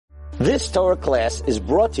This Torah class is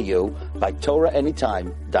brought to you by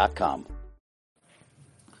TorahAnytime.com.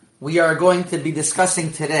 We are going to be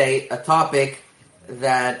discussing today a topic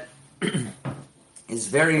that is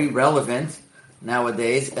very relevant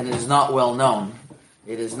nowadays, and it is not well known.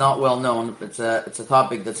 It is not well known. It's a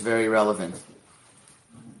topic that's very relevant.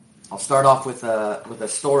 I'll start off with a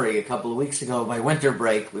story. A couple of weeks ago, my winter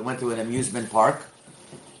break, we went to an amusement park,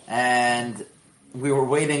 and we were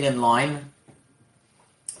waiting in line,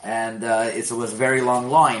 and it was a very long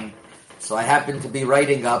line. So I happened to be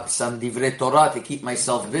writing up some divrei Torah to keep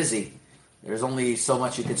myself busy. There's only so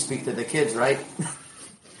much you could speak to the kids, right?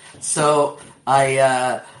 So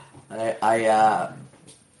I'm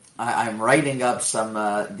writing up some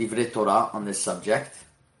divrei Torah on this subject,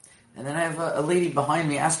 and then I have a lady behind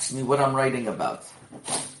me asks me what I'm writing about.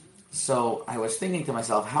 So I was thinking to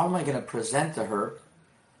myself, how am I going to present to her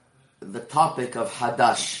the topic of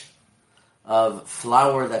hadash, of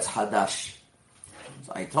flour that's hadash?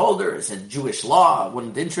 So I told her, it's a Jewish law, it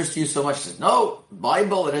wouldn't interest you so much. She said, no,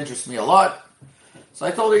 Bible, it interests me a lot. So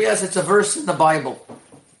I told her, yes, it's a verse in the Bible.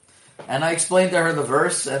 And I explained to her the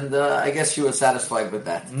verse, and I guess she was satisfied with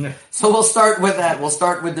that. So we'll start with that. We'll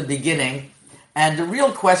start with the beginning. And the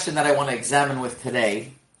real question that I want to examine with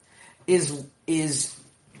today is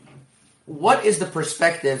what is the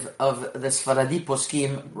perspective of the Sfaradi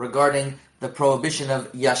Poskim regarding the prohibition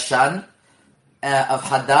of Yashan, of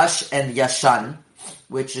Hadash and Yashan,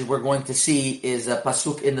 which we're going to see is a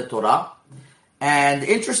pasuk in the Torah. And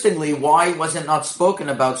interestingly, why was it not spoken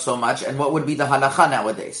about so much, and what would be the halacha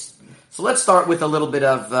nowadays? So let's start with a little bit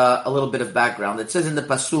of background. It says in the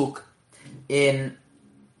pasuk in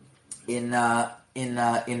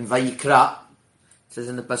Vayikra. It says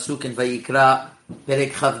in the pasuk in Vayikra,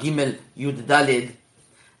 Perek Chav Gimel Yud Dalid,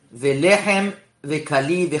 Velechem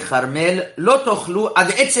vekali vecharmel lo tochlu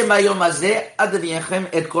ad etzem hayom hazeh ad aviechem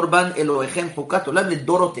et korban Elohechem chukat olam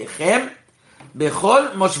ledorotechem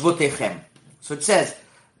bechol moshvotechem. So it says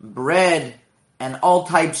bread and all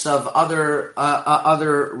types of other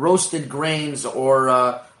roasted grains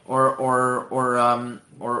or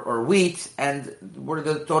wheat, and where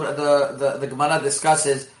the Gemara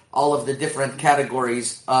discusses all of the different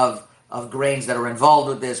categories of grains that are involved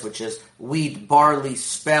with this, which is wheat, barley,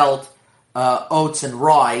 spelt, oats, and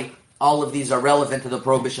rye. All of these are relevant to the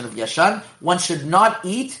prohibition of Yashan. One should not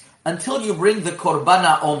eat until you bring the Korban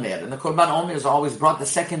HaOmer, and the Korban HaOmer is always brought the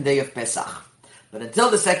second day of Pesach. But until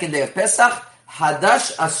the second day of Pesach,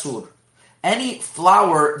 Hadash Asur. Any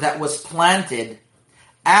flour that was planted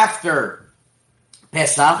after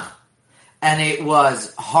Pesach, and it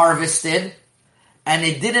was harvested, and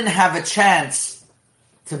it didn't have a chance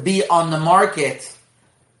to be on the market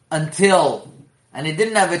until the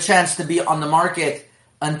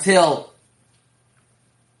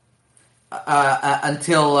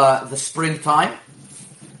springtime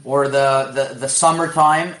or the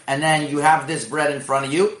summertime, and then you have this bread in front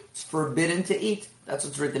of you, it's forbidden to eat. That's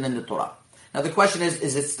what's written in the Torah. Now the question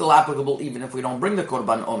is it still applicable even if we don't bring the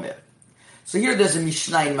Korban Omer? So here there's a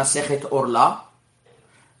Mishnah in Masechet Orla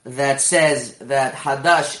that says that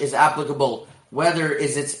Hadash is applicable whether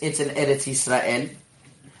it's in Eretz Yisrael,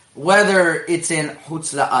 whether it's in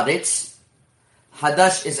Chutz La'aretz.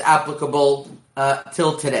 Hadash is applicable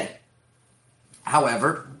till today.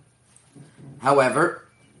 However, there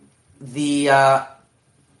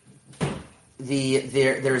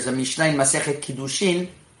is a Mishnah in Masechet Kiddushin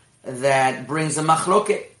that brings a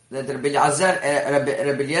machloket, that Rabbi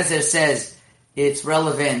Eliezer says it's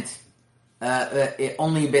relevant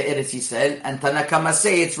only be'eretz Yisrael, and Tanakama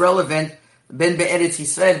say it's relevant ben be'eretz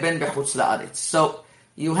Yisrael, ben be'chutz la'aretz. So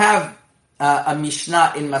you have a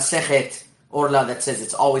Mishnah in Masechet Orla that says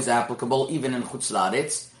it's always applicable, even in chutz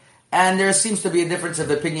la'aretz, and there seems to be a difference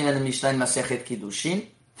of opinion in the Mishnah in Masechet Kiddushin.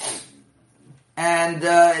 And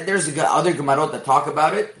there's other Gemarot that talk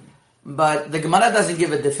about it, but the Gemara doesn't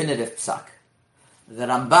give a definitive psak. The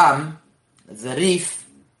Rambam, the Rif,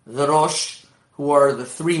 the Rosh, who are the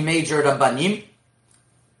three major Rabbanim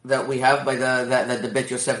that we have by that the Bet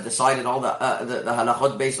Yosef decided all the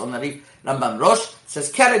halachot based on the Rif, Rambam, Rosh, says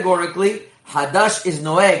categorically Hadash is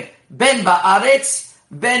noeg ben ba'aretz,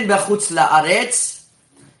 ben bechutz la'aretz,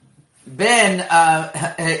 ben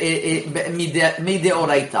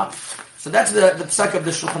mideoraita. So that's the psak of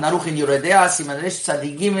the Shulchan Aruch in Yoreh De'ah, Siman Resh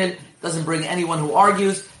Tzadik Gimel. Doesn't bring anyone who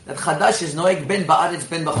argues that Chadash is noeg ben ba'aretz,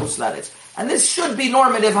 ben b'chutz la'aretz. And this should be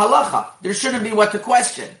normative halacha. There shouldn't be what to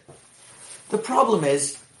question. The problem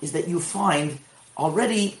is that you find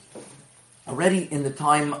already in the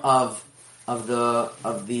time of the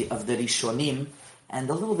Rishonim and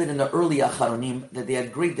a little bit in the early Acharonim that they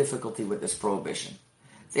had great difficulty with this prohibition.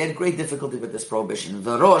 They had great difficulty with this prohibition.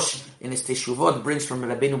 The Rosh, in his Teshuvot, brings from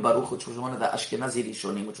Rabbeinu Baruch, which was one of the Ashkenazi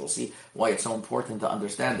Rishonim, which we'll see why it's so important to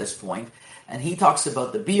understand this point. And he talks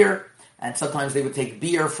about the beer, and sometimes they would take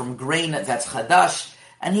beer from grain that's Chadash,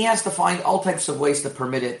 and he has to find all types of ways to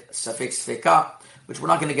permit it, Safek Sfeka, which we're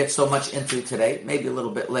not going to get so much into today, maybe a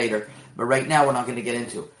little bit later, but right now we're not going to get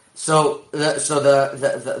into. So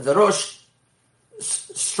the Rosh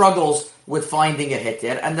struggles with finding a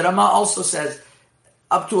heter, and the Rama also says,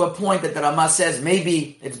 up to a point that the Rama says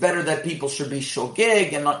maybe it's better that people should be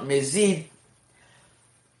shogeg and not mezid.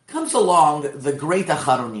 Comes along the great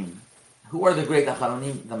Acharonim. Who are the great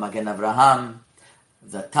Acharonim? The Magen Avraham,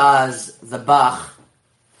 the Taz, the Bach.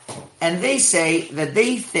 And they say that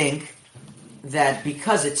they think that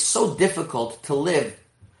because it's so difficult to live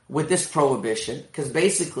with this prohibition, because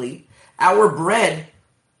basically our bread,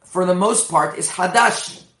 for the most part, is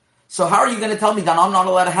Hadash. So how are you going to tell me that I'm not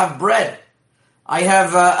allowed to have bread? I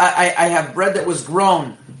have bread that was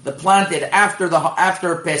grown, planted after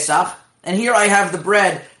Pesach, and here I have the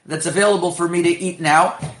bread that's available for me to eat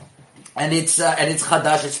now, and it's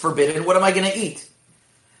Chadash, it's forbidden. What am I going to eat?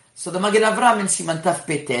 So the Magen Avraham in Siman Taf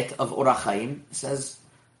Petet of Orach Chaim says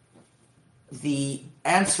the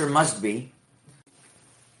answer must be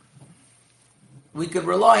we could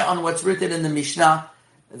rely on what's written in the Mishnah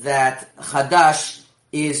that Chadash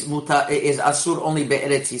is asur only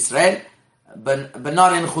be'eretz Yisrael, but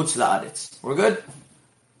not in Chutz La'aretz. We're good?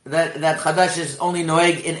 That Chadash is only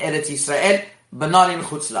noeg in Eretz Yisrael, but not in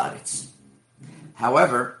Chutz La'aretz.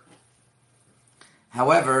 However,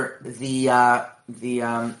 the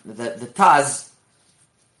Taz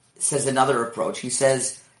says another approach. He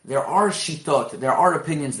says there are shitot, there are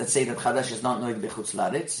opinions that say that Chadash is not noeg b'Chutz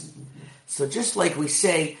La'aretz. So just like we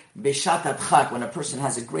say, Beshat Adchak, when a person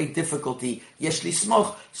has a great difficulty, Yesh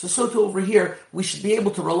Lismoch, so too over here, we should be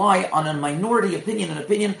able to rely on a minority opinion, an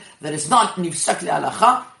opinion that is not Nifsak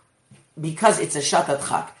Le'alacha, because it's a Shat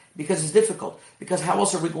Adchak, because it's difficult. Because how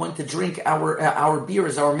else are we going to drink our beer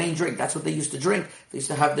as our main drink? That's what they used to drink. They used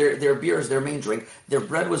to have their beer as their main drink. Their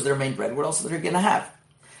bread was their main bread. What else are they going to have?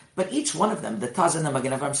 But each one of them, the Taz and the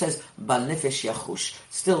Magen Avraham says, Bal Nefesh Yachush,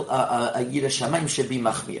 still a Yireh Shamayim should be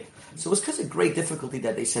Machmir. So it was because of great difficulty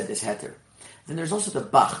that they said this heter. Then there's also the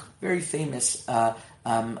Bach, very famous Bach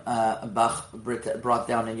brought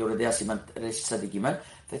down in Yoredei Siman Resh Tzadik Gimel,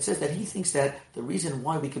 that says that he thinks that the reason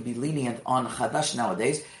why we could be lenient on Chadash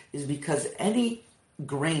nowadays is because any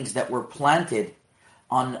grains that were planted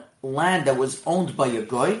on land that was owned by a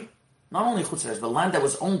goy, not only Chutz La'aretz, but land that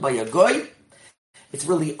was owned by a goy, it's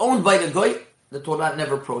really owned by the goy. The Torah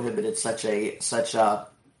never prohibited such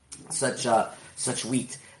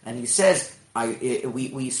wheat. And he says,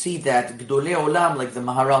 we see that Gdolei Olam, like the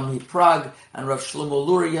Maharam Prague and Rav Shlomo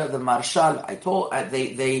Luria, the Marshal,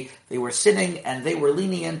 they were sinning and they were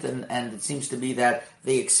lenient, and it seems to be that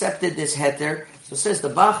they accepted this heter. So says the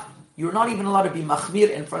Bach, you're not even allowed to be machmir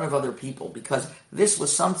in front of other people, because this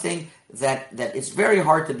was something that it's very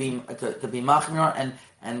hard to be machmir,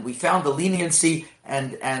 and we found the leniency,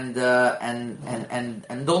 and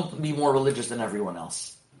don't be more religious than everyone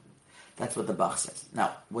else. That's what the Bach says.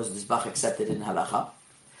 Now, was this Bach accepted in halacha?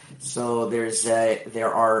 So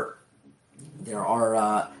there are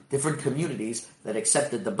different communities that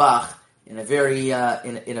accepted the Bach in a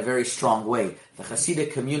very strong way. The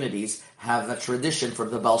Hasidic communities have a tradition for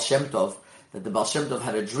the Baal Shem Tov, that the Baal Shem Tov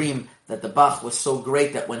had a dream that the Bach was so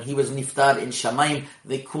great that when he was niftar in Shamayim,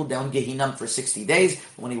 they cooled down Gehinam for 60 days.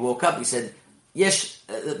 When he woke up, he said, "Yes,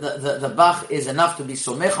 the Bach is enough to be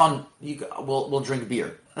somech on. We'll drink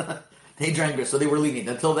beer." They drank beer, so they were lenient.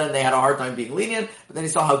 Until then, they had a hard time being lenient. But then he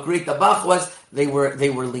saw how great the Bach was. They were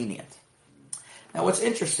lenient. Now, what's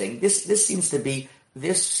interesting? This seemed to be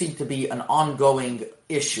an ongoing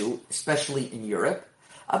issue, especially in Europe,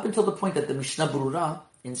 up until the point that the Mishnah Brura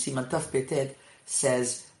in Siman Taf Petet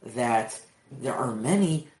says that there are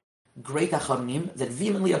many great Acharonim that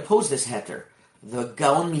vehemently oppose this heter. The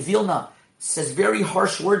Gaon Mivilna says very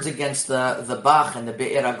harsh words against the Bach and the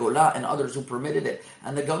Be'er HaGolah and others who permitted it.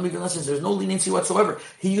 And the Gaon Mivilna says there's no leniency whatsoever.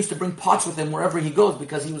 He used to bring pots with him wherever he goes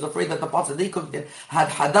because he was afraid that the pots that they cooked in had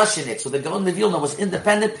Hadash in it. So the Gaon Mivilna was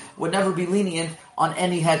independent, would never be lenient on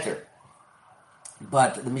any heter.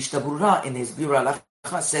 But the Mishnah Brura in his Biur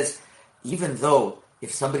Halacha says, even though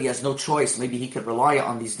if somebody has no choice, maybe he could rely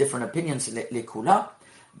on these different opinions, lekula,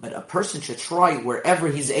 but a person should try wherever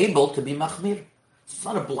he's able to be machmir. It's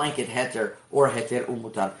not a blanket heter or heter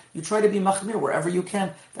umutar. You try to be machmir wherever you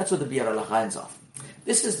can. That's what the Biur Halacha ends off.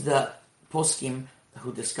 This is the poskim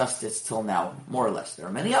who discussed this till now, more or less. There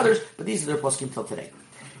are many others, but these are their poskim till today.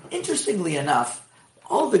 Interestingly enough,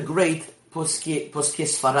 all the great poskei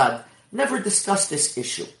Sfarad never discussed this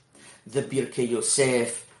issue. The Birkei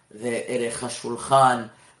Yosef, the Erech HaShulchan,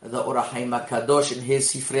 the Or HaChaim HaKadosh in his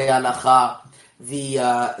Sifrei Halacha,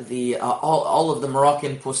 all of the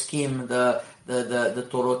Moroccan poskim, the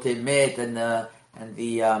Torot Emet and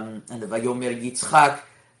the Vayomer Yitzchak,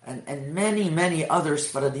 and many other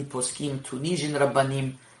Sfaradi poskim, Tunisian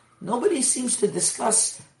Rabbanim. Nobody seems to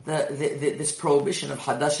discuss this prohibition of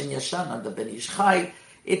Hadash and Yashan on the Ben Ish Chai.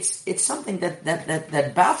 It's something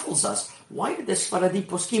that baffles us. Why did the Sfaradi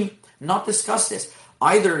poskim not discuss this?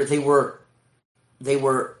 Either they were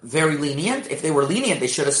very lenient. If they were lenient, they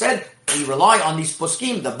should have said, we rely on these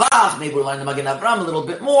poskim, the Bach, maybe we rely on the Magen Avraham a little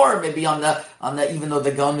bit more, maybe on the even though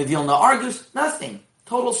the Gaon Vilna argues, nothing.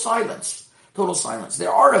 Total silence.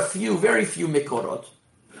 There are very few Mikorot.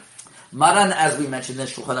 Maran, as we mentioned in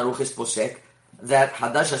Shulchan Aruch, is posek that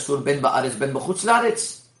Hadash Asur ben Ba'aretz ben B'chutz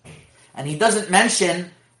La'aretz. And he doesn't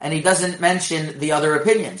mention the other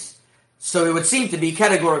opinions. So it would seem to be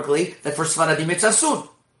categorically that for Sfaradim it's Asur.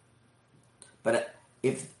 But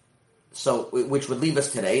which would leave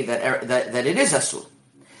us today that it is Asur.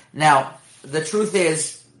 Now, the truth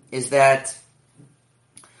is that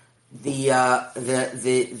the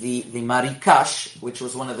Marikash, which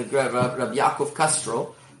was one of the Rabbi Yaakov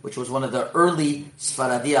Castro, which was one of the early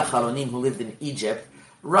Sfaradi Acharonim who lived in Egypt,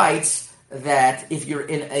 writes that if you're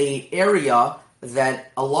in an area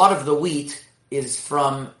that a lot of the wheat is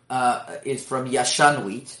from Yashan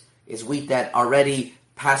wheat, is wheat that already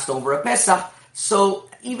passed over a Pesach, so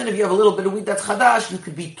even if you have a little bit of wheat that's Chadash, you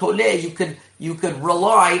could be Toleh, you could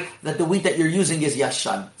rely that the wheat that you're using is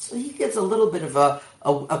Yashan. So he gets a little bit of a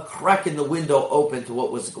crack in the window open to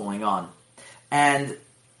what was going on. And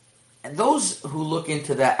those who look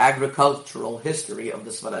into the agricultural history of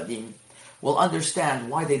the Sfaradim will understand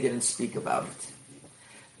why they didn't speak about it.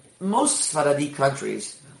 Most Sfaradi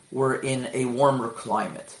countries were in a warmer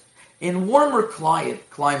climate. In warmer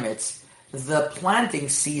climates, the planting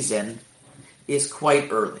season is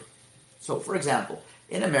quite early. So, for example,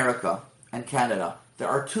 in America and Canada, there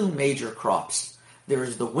are two major crops. There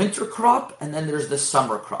is the winter crop, and then there's the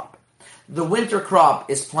summer crop. The winter crop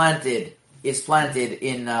is planted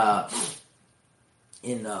in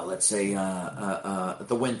let's say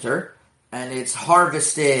the winter, and it's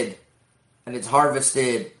harvested.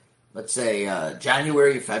 Let's say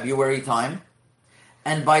January, February time,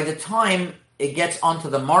 and by the time it gets onto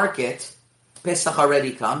the market, Pesach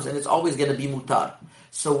already comes, and it's always going to be mutar.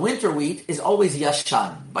 So winter wheat is always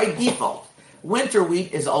yashan by default. Winter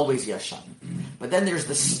wheat is always yashan, but then there's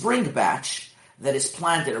the spring batch that is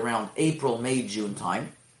planted around April, May, June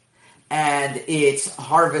time, and it's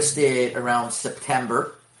harvested around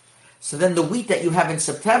September. So then the wheat that you have in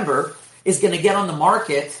September is going to get on the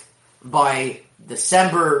market by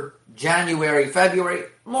December, January, February,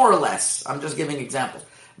 more or less. I'm just giving examples.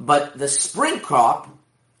 But the spring crop,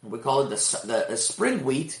 we call it the spring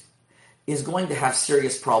wheat, is going to have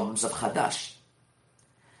serious problems of Hadash.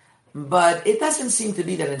 But it doesn't seem to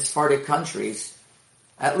be that in Sephardic countries,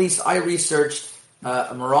 at least I researched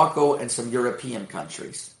Morocco and some European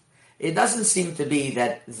countries, it doesn't seem to be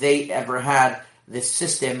that they ever had this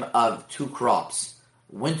system of two crops,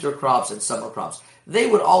 winter crops and summer crops. They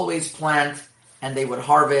would always plant and they would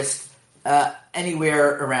harvest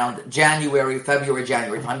anywhere around January, February,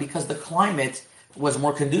 January time, because the climate was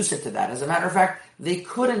more conducive to that. As a matter of fact, they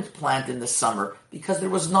couldn't plant in the summer because there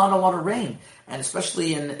was not a lot of rain, and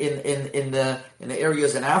especially in the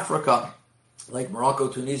areas in Africa, like Morocco,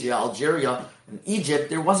 Tunisia, Algeria, and Egypt,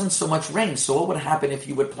 there wasn't so much rain. So what would happen if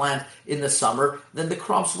you would plant in the summer? Then the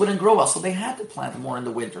crops wouldn't grow well. So they had to plant more in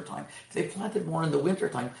the wintertime. If they planted more in the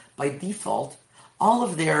wintertime, by default, all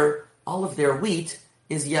of their wheat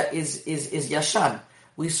is yashan.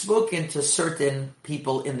 We've spoken to certain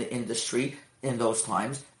people in the industry in those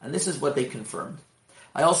times, and this is what they confirmed.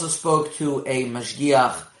 I also spoke to a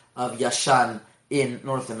mashgiach of yashan in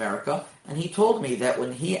North America, and he told me that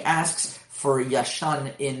when he asks for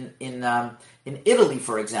yashan in Italy,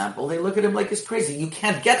 for example, they look at him like it's crazy. You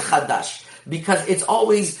can't get chadash because it's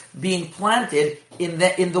always being planted in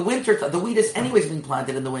the winter. The wheat is anyways being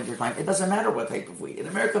planted in the winter time. It doesn't matter what type of wheat. In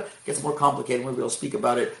America, it gets more complicated. Maybe we'll speak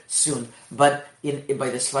about it soon. But by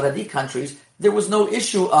the Sfaradi countries, there was no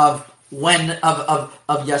issue of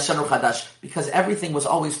yashan or chadash because everything was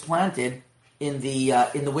always planted in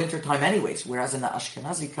the winter time anyways. Whereas in the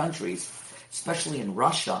Ashkenazi countries, especially in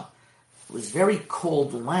Russia, it was very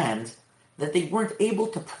cold land that they weren't able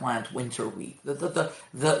to plant winter wheat. The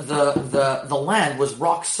land was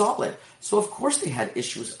rock solid. So of course they had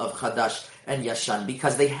issues of chadash and yashan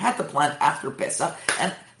because they had to plant after Pesach,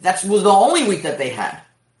 and that was the only wheat that they had.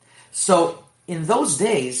 So in those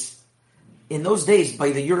days, in those days,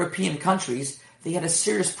 by the European countries, they had a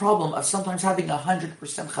serious problem of sometimes having 100%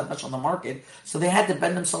 chadash on the market, so they had to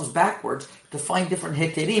bend themselves backwards to find different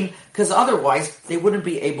heterim, because otherwise they wouldn't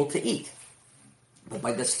be able to eat. But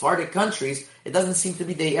by the Sephardic countries, it doesn't seem to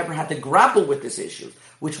be they ever had to grapple with this issue,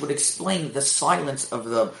 which would explain the silence of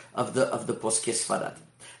the Poskei Sfarad.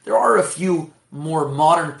 There are a few more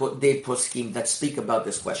modern day poskim that speak about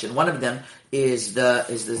this question. One of them is the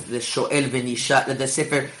Shoel Venisha, the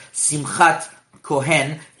Sefer Simchat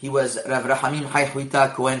Kohen. He was Rav Rahamim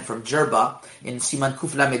Hayhuita Kohen from Jerba in Siman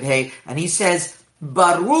Kuf Lamed Hey, and he says,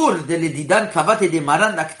 Barur deledidan kavate de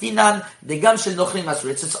maran naktinan de gam shel nochrim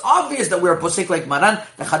asur. It's obvious that we are posek like maran.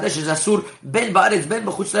 The chadash is asur ben baaretz ben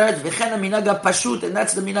b'chutz laaretz v'chen haminag pashut, and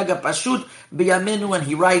that's the minag pashut b'yamenu. And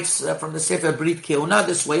he writes from the Sefer Brit Keuna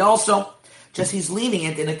this way also. Just he's leaning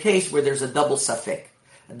it in a case where there's a double safek.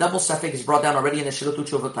 A double safek is brought down already in the Shilotu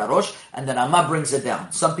Tshuvot HaRosh, and the Ramah brings it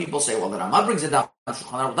down. Some people say, well, the Ramah brings it down,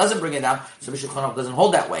 Shulchan Aruch doesn't bring it down, so the Shulchan Aruch doesn't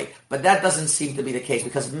hold that way. But that doesn't seem to be the case,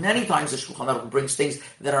 because many times the Shulchan Aruch brings things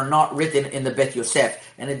that are not written in the Bet Yosef,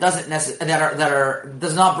 and it doesn't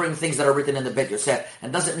does not bring things that are written in the Bet Yosef,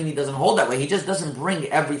 and doesn't mean he doesn't hold that way. He just doesn't bring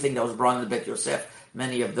everything that was brought in the Bet Yosef.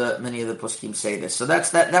 Many of the poskim say this, so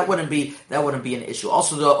that wouldn't be an issue.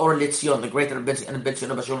 Also, the Or Litzion, the greater Ben Zion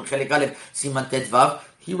Bashon Chelik Aleph Siman Tet Vav,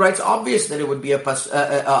 he writes obvious that it would be a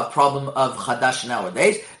problem of chadash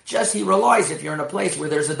nowadays. Just he relies if you're in a place where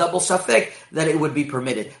there's a double safek that it would be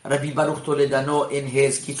permitted. Rabbi Baruch Toledano in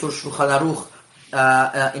his Kitzur Shulchan Aruch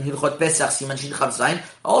in Hilchot Pesach Siman Shin Chav Zayin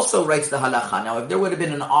also writes the halacha. Now, if there would have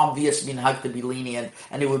been an obvious minhag to be lenient,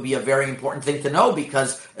 and it would be a very important thing to know,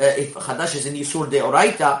 because if chadash is an isur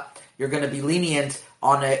deoraita, you're going to be lenient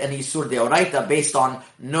on an isur deoraita based on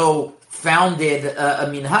no founded a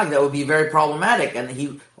minhag, that would be very problematic. And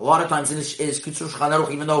he a lot of times in his Kitzur Shulchan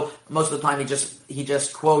Aruch, even though most of the time he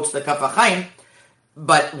just quotes the Kaf HaChaim,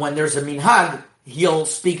 but when there's a minhag, he'll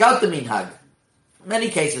speak out the minhag. Many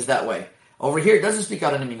cases that way. Over here, it doesn't speak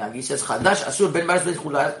out in the minhag. He says chadash asur ben baretz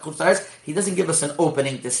chutz laaretz. He doesn't give us an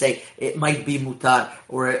opening to say it might be mutar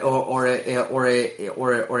or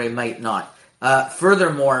it might not.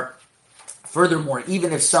 Furthermore,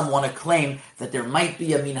 even if some want to claim that there might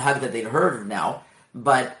be a minhag that they'd heard of now,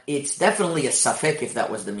 but it's definitely a safek if that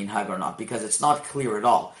was the minhag or not, because it's not clear at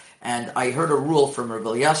all. And I heard a rule from Rabbi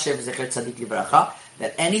Elyashiv Zecher Tzadik Livracha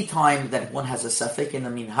that any time that one has a safek in the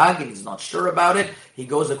minhag and he's not sure about it, he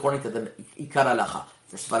goes according to the Ikar Halacha.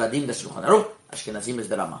 For Sfaradim, the Shulchan Aruch; Ashkenazim is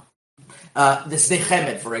the Rama. The Sdei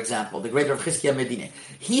Chemed, for example, the great Rav Chizkiah Medine,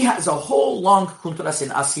 he has a whole long kunturas in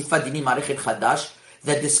Asifa Dini Marechet Chadash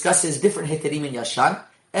that discusses different heterim in Yashan.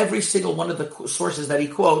 Every single one of the sources that he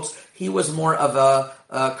quotes, he was more of a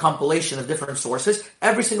compilation of different sources.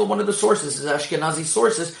 Every single one of the sources is Ashkenazi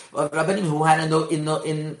sources of Rabbanim who had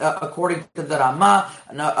according to the Ramah,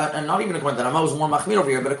 and not even according to the Ramah was more machmir over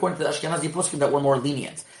here, but according to the Ashkenazi poskim that were more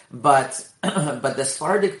lenient. But the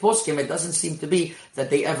Sephardic poskim, it doesn't seem to be that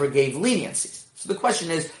they ever gave leniencies. So the question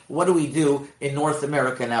is, what do we do in North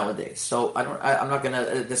America nowadays? So I'm not going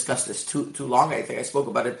to discuss this too long. I think I spoke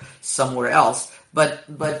about it somewhere else. But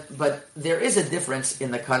there is a difference in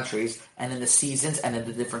the countries and in the seasons and in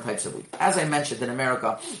the different types of wheat. As I mentioned, in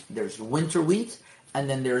America, there's winter wheat and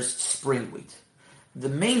then there's spring wheat. The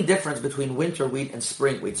main difference between winter wheat and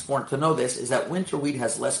spring wheat, it's important to know this, is that winter wheat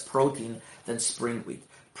has less protein than spring wheat.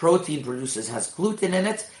 Protein has gluten in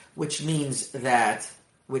it, which means that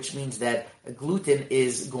gluten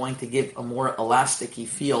is going to give a more elasticy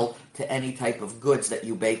feel to any type of goods that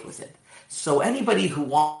you bake with it. So anybody who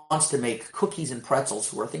wants to make cookies and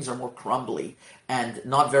pretzels, where things are more crumbly and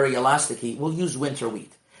not very elasticy, will use winter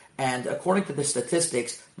wheat. And according to the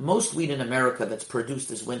statistics, most wheat in America that's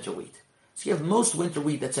produced is winter wheat. So you have most winter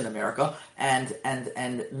wheat that's in America, and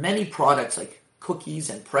many products like cookies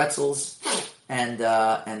and pretzels and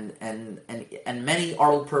many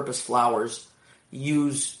all-purpose flours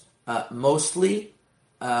use mostly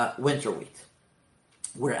winter wheat,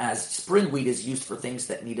 whereas spring wheat is used for things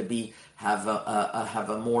that need to have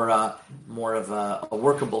a more of a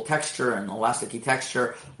workable texture and elasticy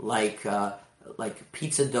texture, like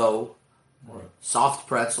pizza dough, or soft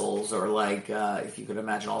pretzels, or like if you could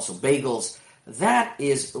imagine also bagels. That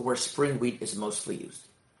is where spring wheat is mostly used.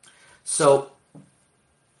 So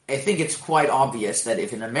I think it's quite obvious that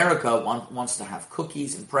if in America one wants to have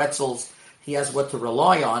cookies and pretzels, he has what to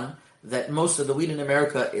rely on, that most of the wheat in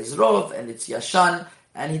America is rov, and it's yashan,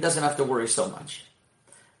 and he doesn't have to worry so much.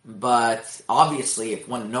 But obviously, if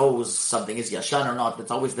one knows something is yashan or not, that's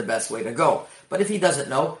always the best way to go. But if he doesn't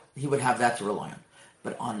know, he would have that to rely on.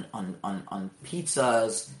 But on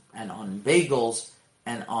pizzas and on bagels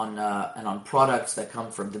on products that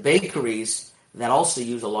come from the bakeries that also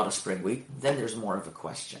use a lot of spring wheat, then there's more of a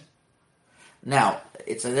question. Now,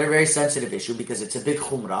 it's a very sensitive issue because it's a big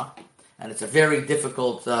chumrah, and it's a very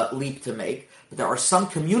difficult leap to make. But there are some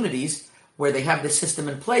communities where they have this system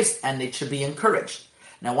in place, and it should be encouraged.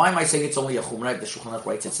 Now, why am I saying it's only a chumrah? The Shulchan Aruch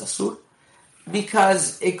writes it's asur.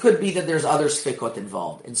 Because it could be that there's other sfikot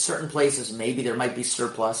involved. In certain places, maybe there might be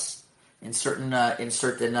surplus. In certain,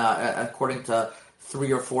 according to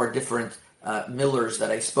 3 or 4 different millers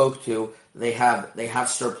that I spoke to, they have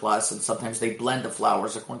surplus, and sometimes they blend the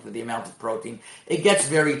flours according to the amount of protein. It gets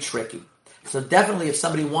very tricky. So definitely, if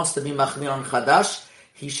somebody wants to be machmir on chadash,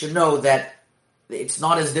 he should know that it's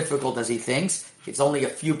not as difficult as he thinks. It's only a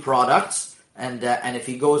few products. And if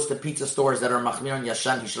he goes to pizza stores that are machmir and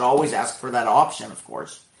yashan, he should always ask for that option, of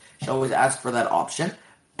course. He should always ask for that option.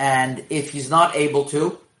 And if he's not able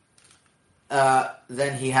to,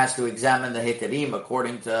 then he has to examine the heterim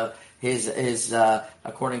according to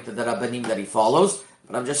according to the rabbanim that he follows.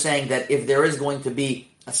 But I'm just saying that if there is going to be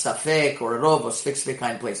a safek or a rov or sfik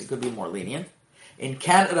kind of place, it could be more lenient. In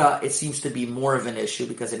Canada, it seems to be more of an issue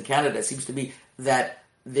because in Canada, it seems to be that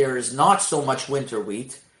there is not so much winter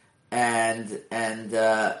wheat. And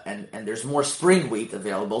there's more spring wheat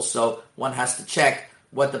available, so one has to check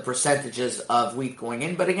what the percentages of wheat going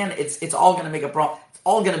in. But again, it's all going to make a problem. It's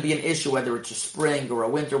all going to be an issue whether it's a spring or a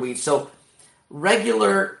winter wheat. So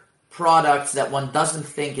regular products that one doesn't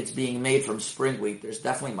think it's being made from spring wheat, there's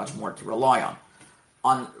definitely much more to rely on.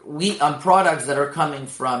 On products that are coming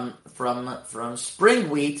from spring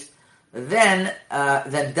wheat, then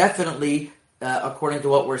definitely. According to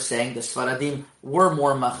what we're saying, the Sfaradim were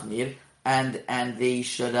more machmir, and they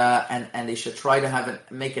should try to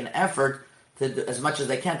make an effort to, as much as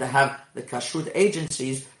they can, to have the kashrut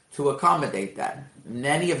agencies to accommodate that.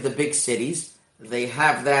 Many of the big cities, they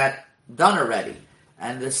have that done already,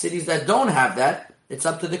 and the cities that don't have that, it's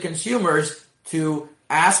up to the consumers to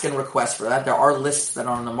ask and request for that. There are lists that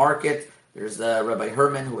are on the market. There's Rabbi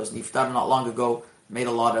Herman, who was niftar not long ago, made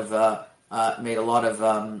a lot of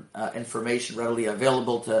information readily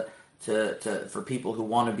available for people who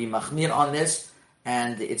want to be machmir on this,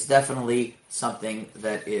 and it's definitely something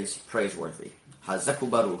that is praiseworthy. Hazaku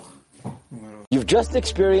Baruch. You've just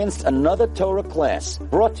experienced another Torah class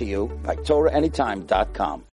brought to you by TorahAnytime.com.